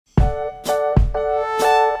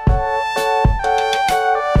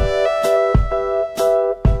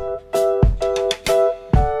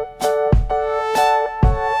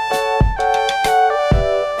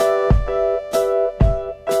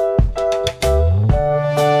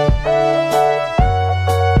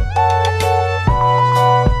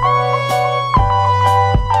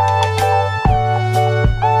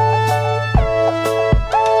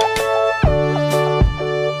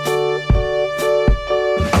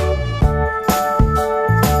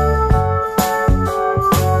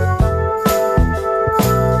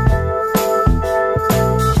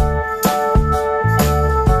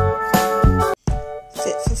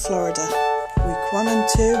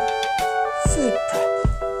food prep.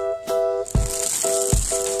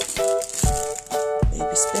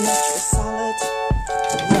 Baby spinach for salad,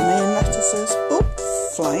 romaine lettuces,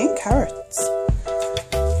 flying carrots,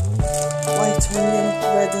 white onion,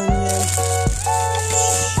 red onion,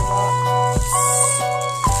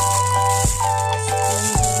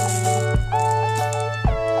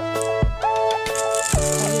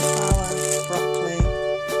 cauliflower, broccoli,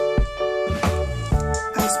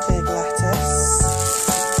 iceberg lettuce,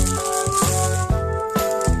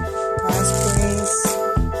 raspberries,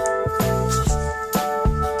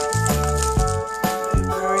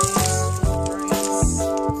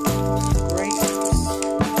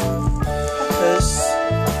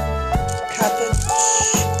 cabbage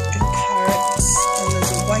and carrots, and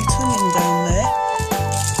there's a white onion down there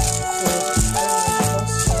for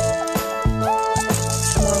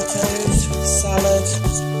tomatoes for the salad,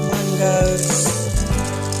 mangoes,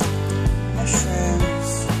 mushrooms,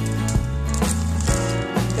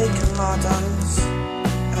 bacon lardons,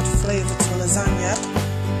 add flavour to lasagna,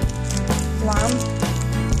 lamb,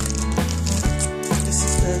 this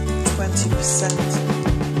is the 20%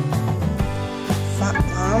 fat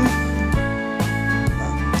lamb.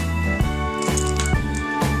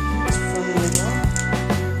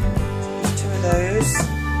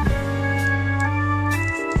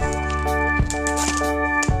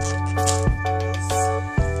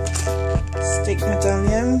 Steak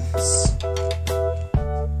medallions,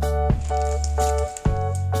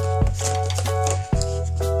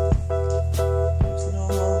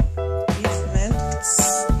 normal beef mince,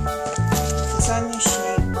 lasagna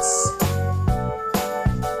sheets,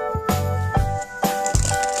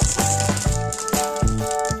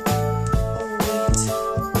 whole wheat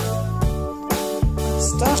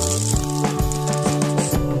pasta,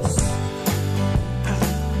 and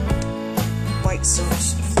white sauce.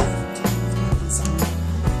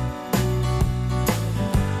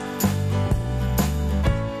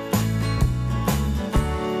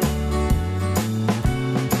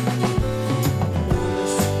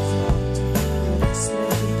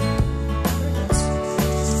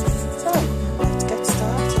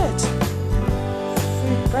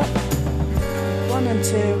 To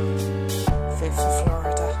 5th of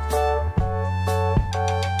Florida.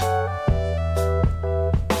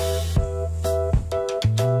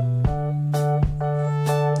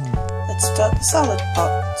 Let's start the salad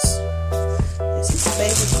pots. This is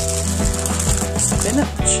baby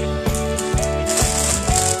spinach,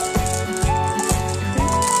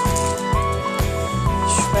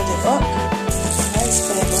 shred it up,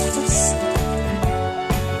 iceberg lettuce,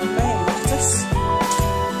 romaine lettuce,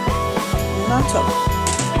 and that up.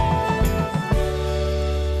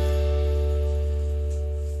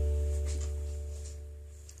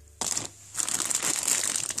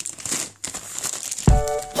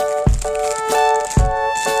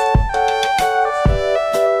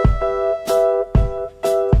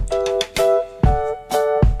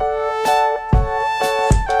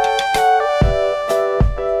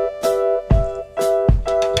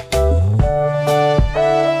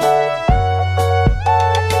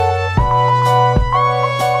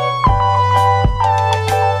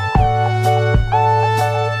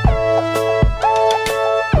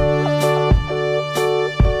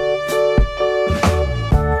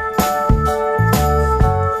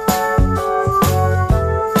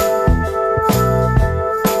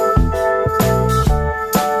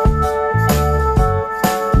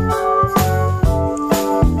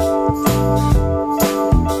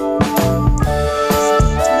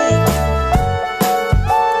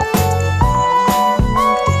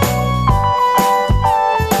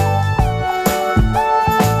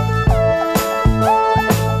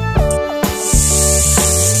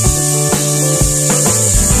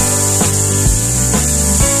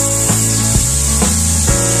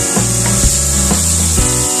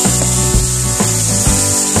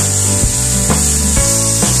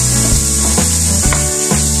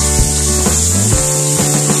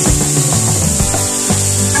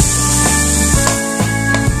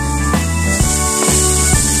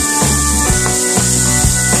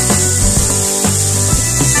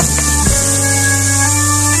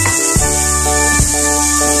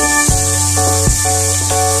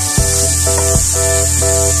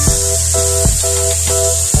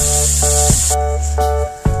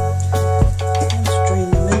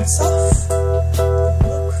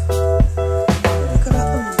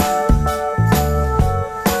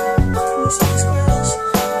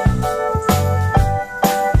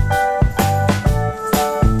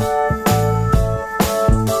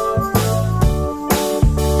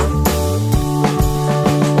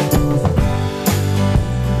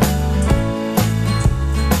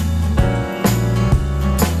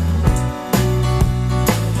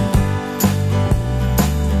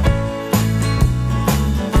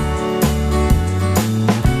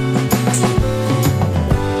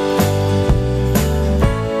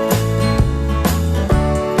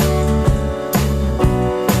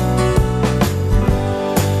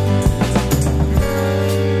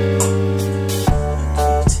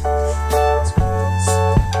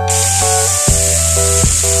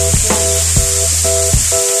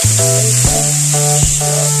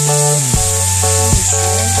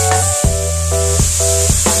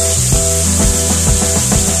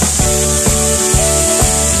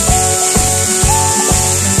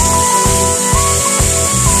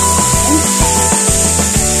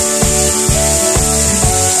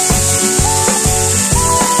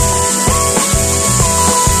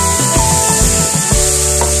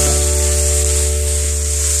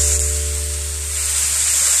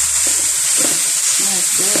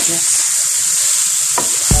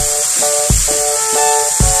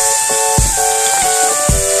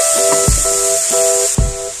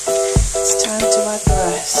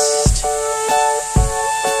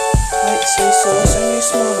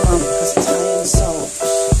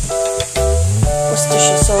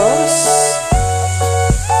 Worcestershire sauce,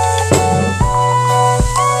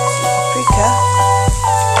 paprika,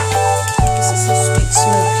 this is a sweet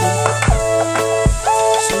smoky,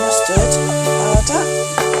 some mustard powder,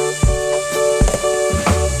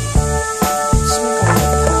 some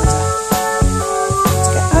garlic powder, to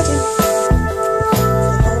get added for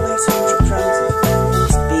the whole 800 grams of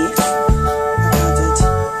minced beef. I've added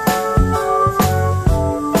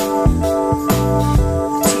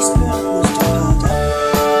a teaspoon of mustard powder,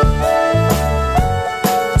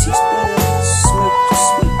 a teaspoon of smoked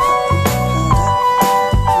sweet paprika powder,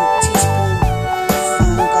 and a teaspoon of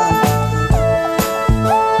fine garlic powder.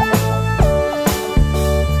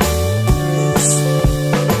 There is 2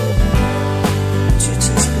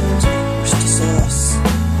 teaspoons of Worcestershire sauce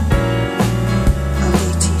and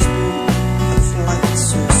a teaspoon of light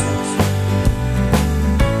soy sauce.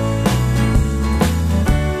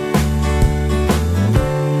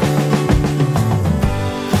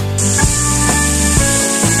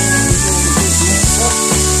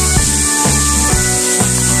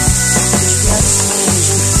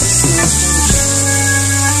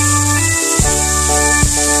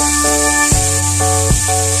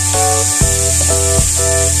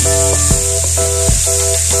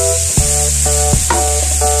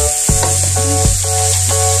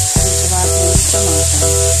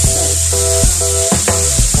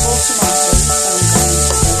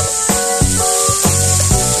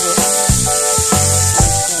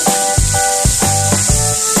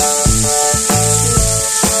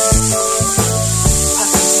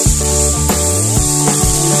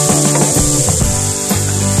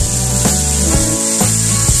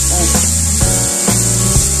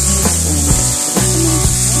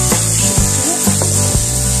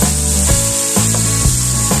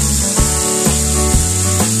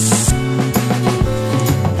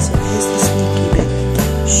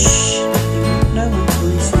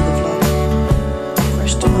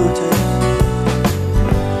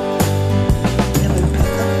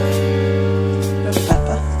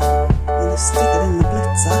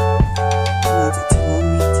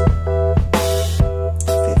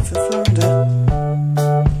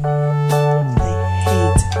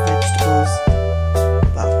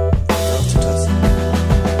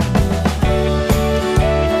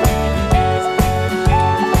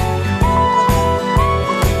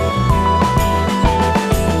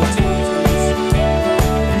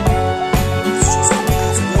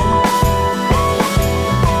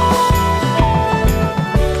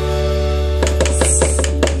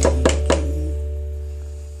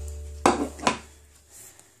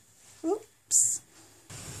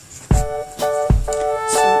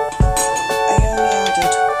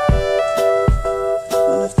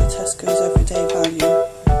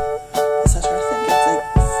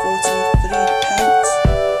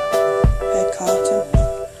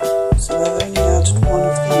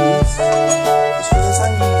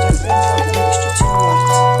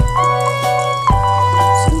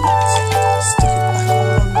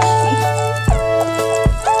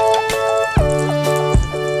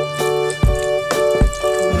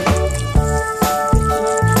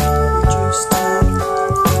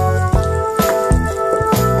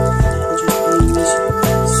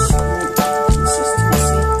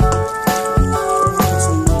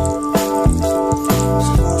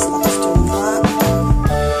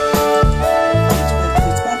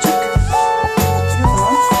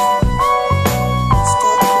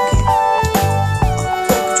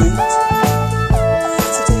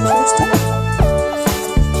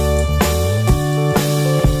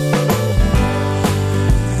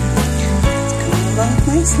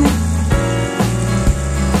 Nicely.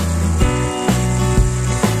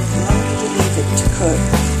 The longer you leave it to cook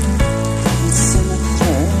and simmer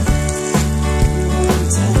through, the more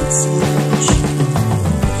intense and rich the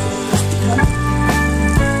flavours become, and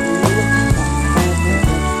the look of that vibrant red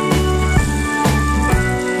food.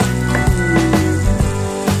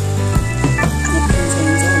 And it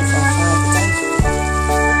contains all of our fibre density.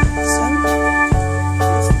 So,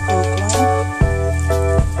 here's the pork loin.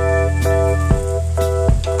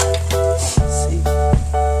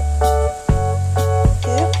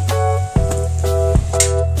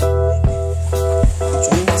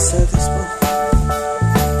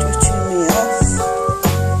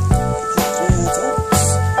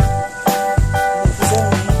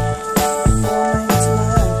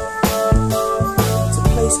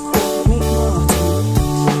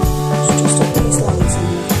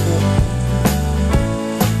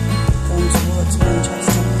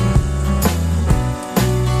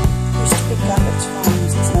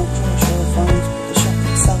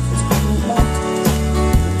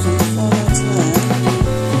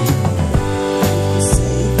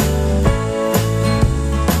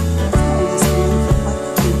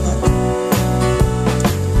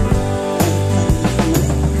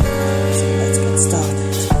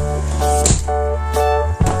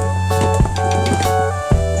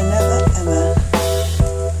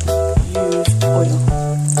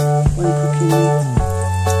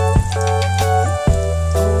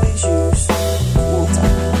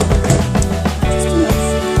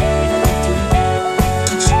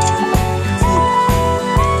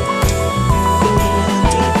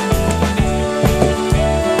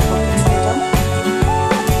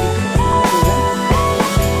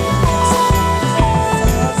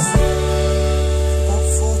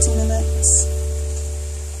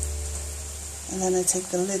 and then I take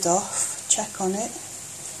the lid off, check on it,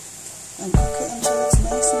 and cook it until it's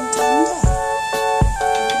nice and tender.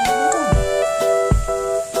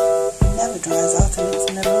 It never dries out and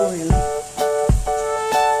it's never oily.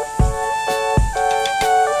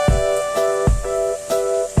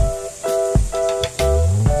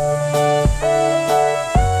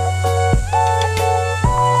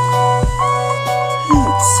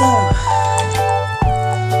 So,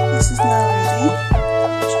 this is now ready.